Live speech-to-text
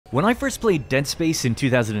When I first played Dead Space in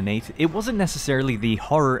 2008, it wasn't necessarily the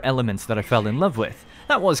horror elements that I fell in love with.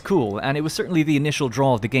 That was cool, and it was certainly the initial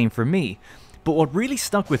draw of the game for me. But what really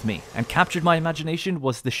stuck with me and captured my imagination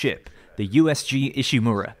was the ship, the USG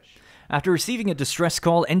Ishimura. After receiving a distress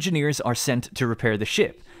call, engineers are sent to repair the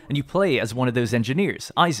ship, and you play as one of those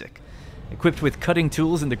engineers, Isaac. Equipped with cutting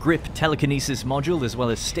tools and the grip telekinesis module as well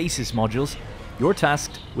as stasis modules, you're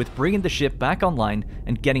tasked with bringing the ship back online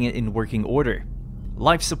and getting it in working order.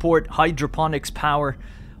 Life support, hydroponics, power,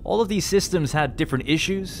 all of these systems had different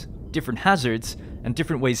issues, different hazards, and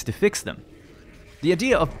different ways to fix them. The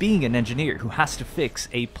idea of being an engineer who has to fix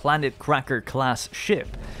a Planet Cracker class ship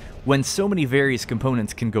when so many various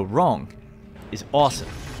components can go wrong is awesome.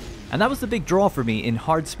 And that was the big draw for me in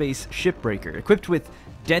Hardspace Shipbreaker. Equipped with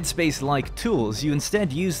Dead Space-like tools, you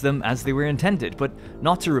instead use them as they were intended, but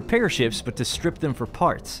not to repair ships, but to strip them for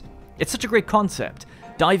parts. It's such a great concept.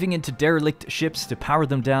 Diving into derelict ships to power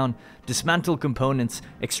them down, dismantle components,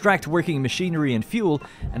 extract working machinery and fuel,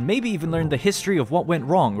 and maybe even learn the history of what went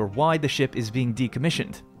wrong or why the ship is being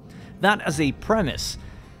decommissioned. That as a premise,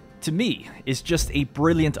 to me, is just a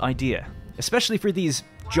brilliant idea, especially for these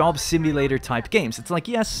job simulator type games. It's like,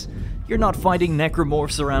 yes, you're not fighting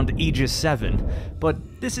necromorphs around Aegis 7,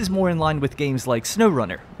 but this is more in line with games like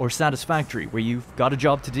SnowRunner or Satisfactory, where you've got a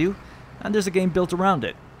job to do, and there's a game built around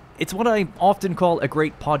it. It's what I often call a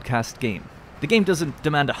great podcast game. The game doesn't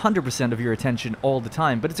demand 100% of your attention all the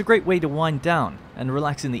time, but it's a great way to wind down and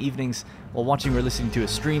relax in the evenings while watching or listening to a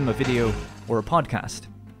stream, a video, or a podcast.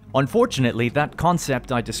 Unfortunately, that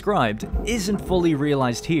concept I described isn't fully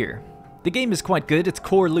realized here. The game is quite good, its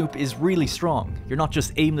core loop is really strong. You're not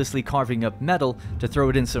just aimlessly carving up metal to throw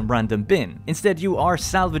it in some random bin. Instead, you are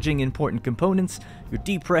salvaging important components, you're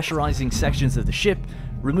depressurizing sections of the ship,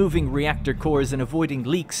 removing reactor cores and avoiding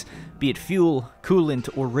leaks, be it fuel, coolant,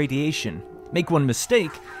 or radiation. Make one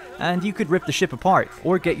mistake, and you could rip the ship apart,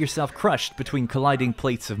 or get yourself crushed between colliding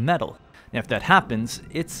plates of metal. Now, if that happens,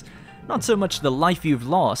 it's not so much the life you've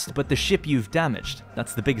lost, but the ship you've damaged.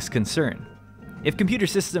 That's the biggest concern. If computer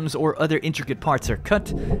systems or other intricate parts are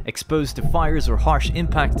cut, exposed to fires or harsh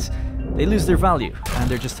impacts, they lose their value, and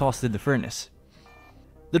they're just tossed in the furnace.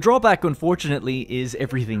 The drawback, unfortunately, is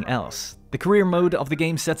everything else. The career mode of the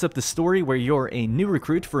game sets up the story where you're a new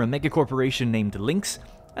recruit for a megacorporation named Lynx,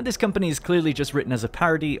 and this company is clearly just written as a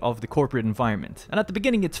parody of the corporate environment. And at the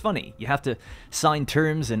beginning it's funny, you have to sign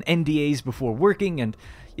terms and NDAs before working, and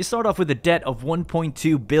you start off with a debt of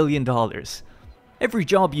 $1.2 billion. Every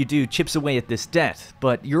job you do chips away at this debt,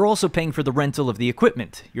 but you're also paying for the rental of the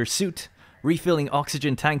equipment, your suit, refilling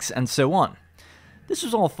oxygen tanks, and so on. This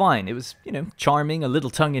was all fine. It was, charming, a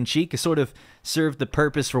little tongue-in-cheek. It sort of served the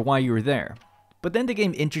purpose for why you were there. But then the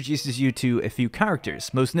game introduces you to a few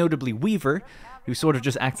characters, most notably Weaver, who sort of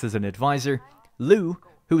just acts as an advisor, Lou,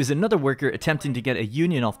 who is another worker attempting to get a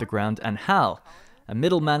union off the ground, and Hal, a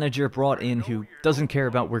middle manager brought in who doesn't care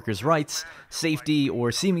about workers' rights, safety, or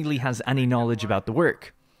seemingly has any knowledge about the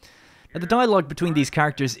work. Now, the dialogue between these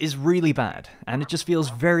characters is really bad, and it just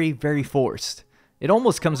feels very, very forced. It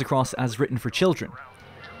almost comes across as written for children.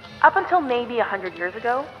 Up until maybe 100 years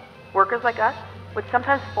ago, workers like us would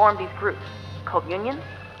sometimes form these groups called unions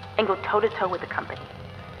and go toe-to-toe with the company.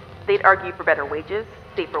 They'd argue for better wages,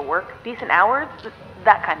 safer work, decent hours,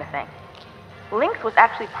 that kind of thing. Lynx was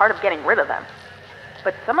actually part of getting rid of them,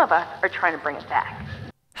 but some of us are trying to bring it back.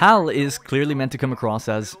 Hal is clearly meant to come across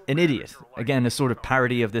as an idiot, again a sort of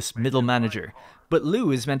parody of this middle manager, but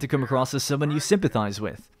Lou is meant to come across as someone you sympathize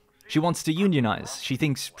with. She wants to unionize, she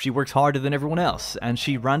thinks she works harder than everyone else, and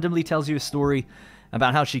she randomly tells you a story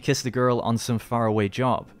about how she kissed a girl on some faraway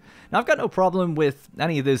job. Now, I've got no problem with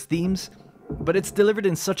any of those themes, but it's delivered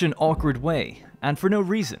in such an awkward way, and for no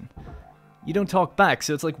reason. You don't talk back,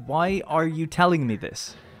 so it's like, why are you telling me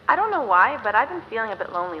this? I don't know why, but I've been feeling a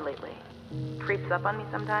bit lonely lately. Creeps up on me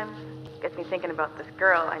sometimes. Gets me thinking about this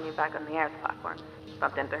girl I knew back on the airs platform.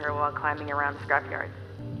 Bumped into her while climbing around the scrapyard.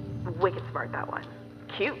 Wicked smart, that one.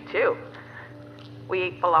 Cute, too. We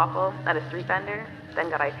ate falafel at a street vendor, then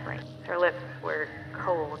got ice cream. Her lips were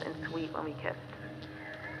cold and sweet when we kissed.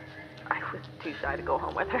 I was too shy to go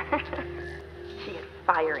home with her. She had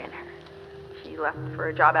fire in her. She left for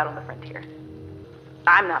a job out on the frontier.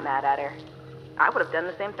 I'm not mad at her. I would have done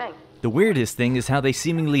the same thing. The weirdest thing is how they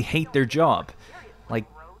seemingly hate their job. Like,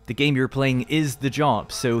 the game you're playing is the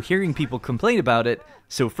job, so hearing people complain about it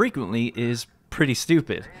so frequently is pretty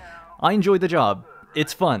stupid. I enjoy the job.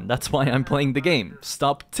 It's fun, that's why I'm playing the game.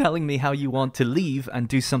 Stop telling me how you want to leave and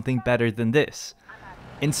do something better than this.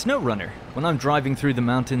 In SnowRunner, when I'm driving through the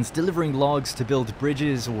mountains, delivering logs to build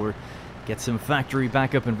bridges or get some factory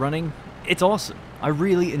back up and running, it's awesome. I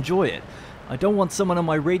really enjoy it. I don't want someone on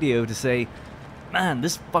my radio to say, "Man,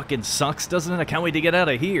 this fucking sucks, doesn't it? I can't wait to get out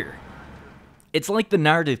of here." It's like the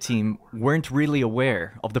narrative team weren't really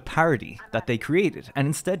aware of the parody that they created, and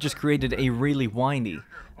instead just created a really whiny,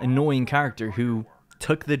 annoying character who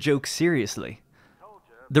took the joke seriously.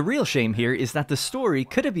 The real shame here is that the story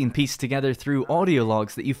could have been pieced together through audio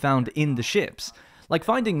logs that you found in the ships, like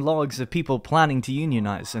finding logs of people planning to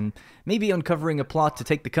unionize, and maybe uncovering a plot to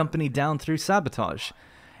take the company down through sabotage.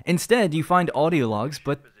 Instead, you find audio logs,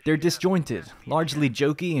 but they're disjointed, largely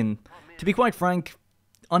jokey, and, to be quite frank,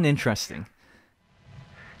 uninteresting.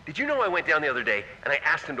 Did you know I went down the other day and I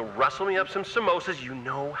asked him to rustle me up some samosas? You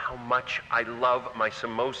know how much I love my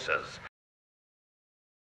samosas.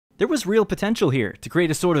 There was real potential here to create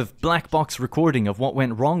a sort of black box recording of what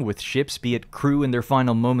went wrong with ships, be it crew in their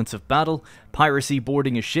final moments of battle, piracy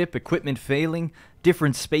boarding a ship, equipment failing,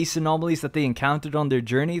 different space anomalies that they encountered on their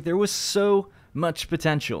journey. There was so much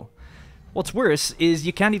potential. What's worse is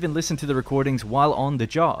you can't even listen to the recordings while on the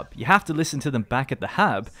job. You have to listen to them back at the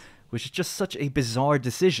hab, which is just such a bizarre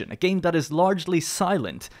decision. A game that is largely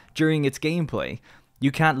silent during its gameplay.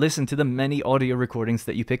 You can't listen to the many audio recordings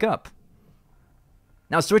that you pick up.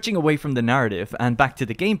 Now, switching away from the narrative and back to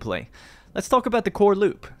the gameplay, let's talk about the core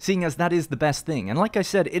loop, seeing as that is the best thing, and like I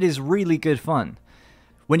said, it is really good fun.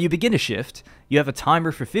 When you begin a shift, you have a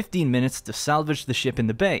timer for 15 minutes to salvage the ship in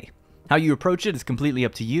the bay. How you approach it is completely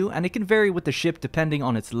up to you, and it can vary with the ship depending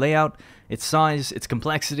on its layout, its size, its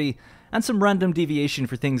complexity, and some random deviation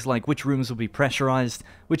for things like which rooms will be pressurized,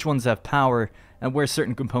 which ones have power, and where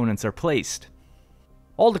certain components are placed.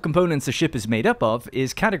 All the components a ship is made up of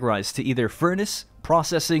is categorized to either furnace,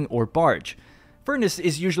 processing, or barge. Furnace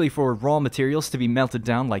is usually for raw materials to be melted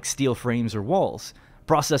down like steel frames or walls.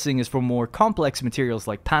 Processing is for more complex materials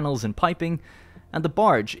like panels and piping, and the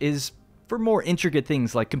barge is for more intricate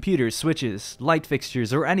things like computers, switches, light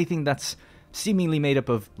fixtures, or anything that's seemingly made up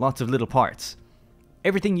of lots of little parts.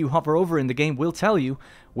 Everything you hover over in the game will tell you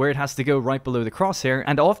where it has to go right below the crosshair,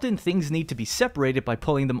 and often things need to be separated by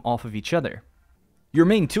pulling them off of each other. Your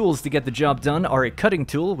main tools to get the job done are a cutting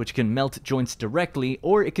tool, which can melt joints directly,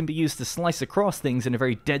 or it can be used to slice across things in a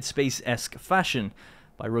very Dead Space-esque fashion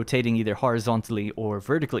by rotating either horizontally or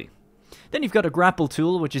vertically. Then you've got a grapple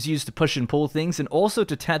tool, which is used to push and pull things, and also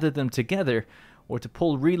to tether them together, or to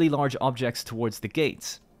pull really large objects towards the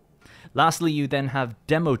gates. Lastly, you then have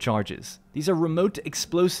demo charges. These are remote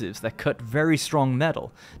explosives that cut very strong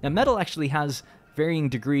metal. Now, metal actually has varying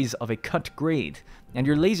degrees of a cut grade, and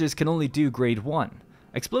your lasers can only do grade 1.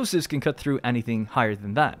 Explosives can cut through anything higher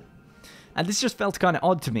than that. And this just felt kind of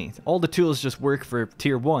odd to me. All the tools just work for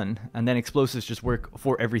tier 1, and then explosives just work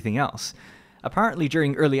for everything else. Apparently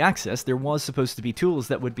during early access, there was supposed to be tools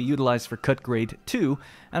that would be utilized for cut grade 2,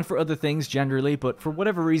 and for other things generally, but for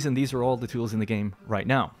whatever reason, these are all the tools in the game right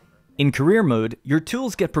now. In career mode, your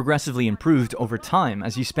tools get progressively improved over time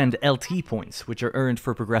as you spend LT points, which are earned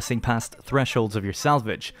for progressing past thresholds of your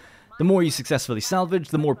salvage. The more you successfully salvage,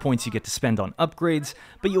 the more points you get to spend on upgrades,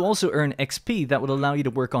 but you also earn XP that will allow you to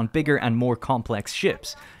work on bigger and more complex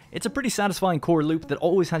ships. It's a pretty satisfying core loop that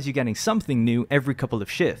always has you getting something new every couple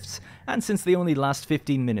of shifts, and since they only last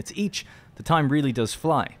 15 minutes each, the time really does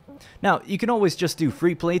fly. Now, you can always just do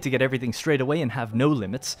free play to get everything straight away and have no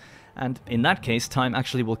limits, and in that case, time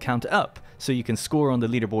actually will count up, so you can score on the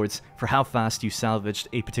leaderboards for how fast you salvaged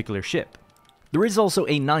a particular ship. There is also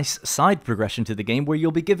a nice side progression to the game where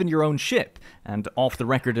you'll be given your own ship, and off the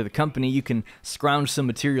record of the company you can scrounge some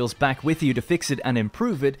materials back with you to fix it and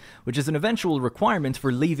improve it, which is an eventual requirement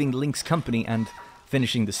for leaving Link's company and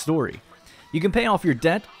finishing the story. You can pay off your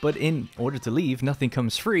debt, but in order to leave, nothing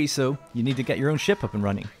comes free, so you need to get your own ship up and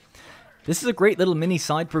running. This is a great little mini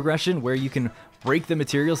side progression where you can break the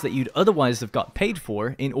materials that you'd otherwise have got paid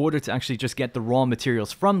for in order to actually just get the raw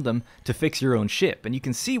materials from them to fix your own ship. And you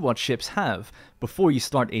can see what ships have before you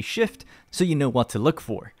start a shift, so you know what to look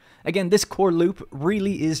for. Again, this core loop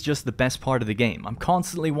really is just the best part of the game. I'm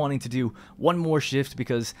constantly wanting to do one more shift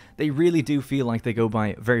because they really do feel like they go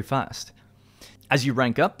by very fast. As you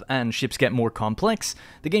rank up and ships get more complex,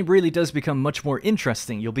 the game really does become much more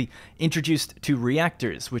interesting. You'll be introduced to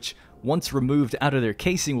reactors, which once removed out of their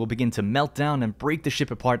casing will begin to melt down and break the ship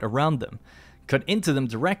apart around them. Cut into them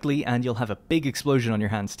directly and you'll have a big explosion on your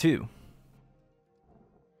hands too.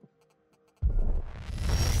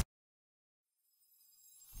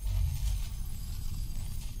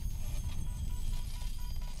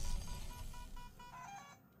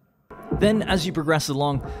 Then, as you progress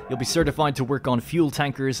along, you'll be certified to work on fuel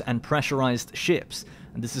tankers and pressurized ships.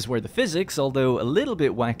 And this is where the physics, although a little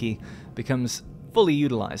bit wacky, becomes fully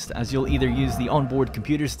utilized, as you'll either use the onboard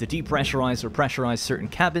computers to depressurize or pressurize certain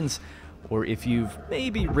cabins, or if you've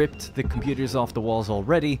maybe ripped the computers off the walls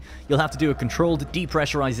already, you'll have to do a controlled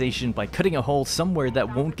depressurization by cutting a hole somewhere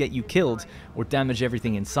that won't get you killed or damage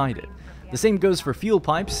everything inside it. The same goes for fuel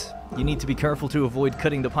pipes. You need to be careful to avoid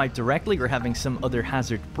cutting the pipe directly or having some other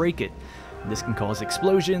hazard break it. This can cause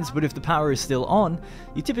explosions, but if the power is still on,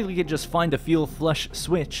 you typically can just find a fuel flush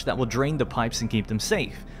switch that will drain the pipes and keep them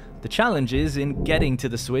safe. The challenge is in getting to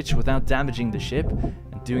the switch without damaging the ship,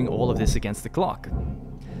 and doing all of this against the clock.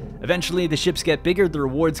 Eventually, the ships get bigger, the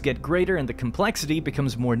rewards get greater, and the complexity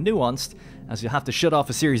becomes more nuanced, as you'll have to shut off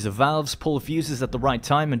a series of valves, pull fuses at the right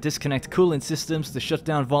time, and disconnect coolant systems to shut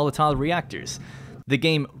down volatile reactors. The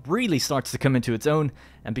game really starts to come into its own,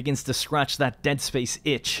 and begins to scratch that Dead Space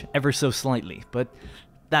itch ever so slightly, but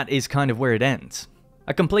that is kind of where it ends.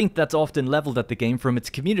 A complaint that's often leveled at the game from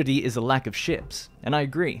its community is a lack of ships, and I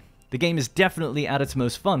agree. The game is definitely at its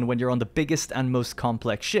most fun when you're on the biggest and most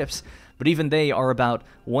complex ships, but even they are about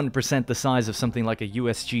 1% the size of something like a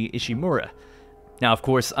USG Ishimura. Now, of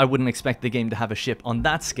course, I wouldn't expect the game to have a ship on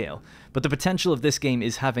that scale, but the potential of this game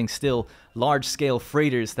is having still large-scale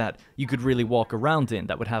freighters that you could really walk around in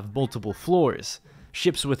that would have multiple floors,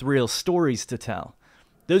 ships with real stories to tell.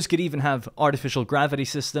 Those could even have artificial gravity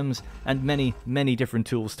systems and many, many different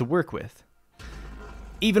tools to work with.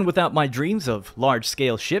 Even without my dreams of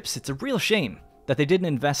large-scale ships, it's a real shame that they didn't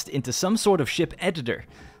invest into some sort of ship editor,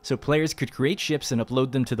 so players could create ships and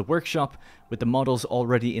upload them to the workshop with the models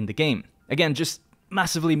already in the game. Again, just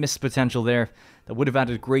massively missed potential there that would have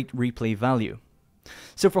added great replay value.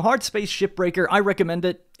 So for Hardspace Shipbreaker, I recommend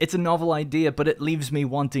it. It's a novel idea, but it leaves me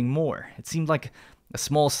wanting more. It seemed like a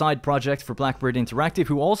small side project for Blackbird Interactive,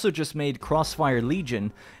 who also just made Crossfire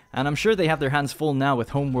Legion, and I'm sure they have their hands full now with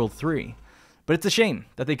Homeworld 3. But it's a shame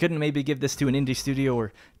that they couldn't maybe give this to an indie studio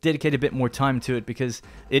or dedicate a bit more time to it, because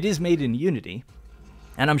it is made in Unity,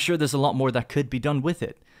 and I'm sure there's a lot more that could be done with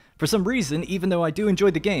it. For some reason, even though I do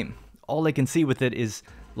enjoy the game, all I can see with it is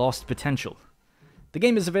lost potential. The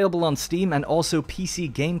game is available on Steam and also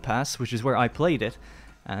PC Game Pass, which is where I played it,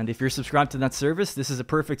 and if you're subscribed to that service, this is a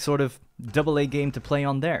perfect sort of AA game to play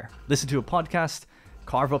on there. Listen to a podcast,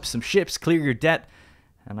 carve up some ships, clear your debt,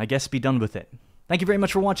 and I guess be done with it. Thank you very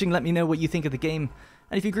much for watching. Let me know what you think of the game,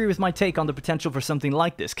 and if you agree with my take on the potential for something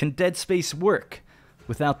like this. Can Dead Space work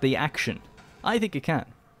without the action? I think it can.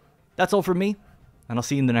 That's all from me, and I'll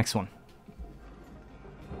see you in the next one.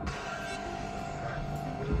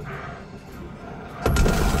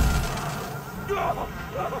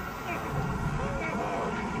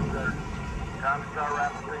 Time to start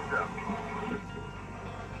wrapping things up.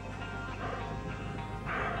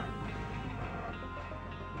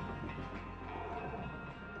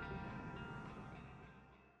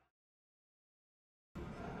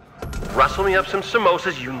 Rustle me up some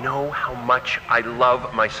samosas. You know how much I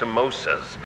love my samosas.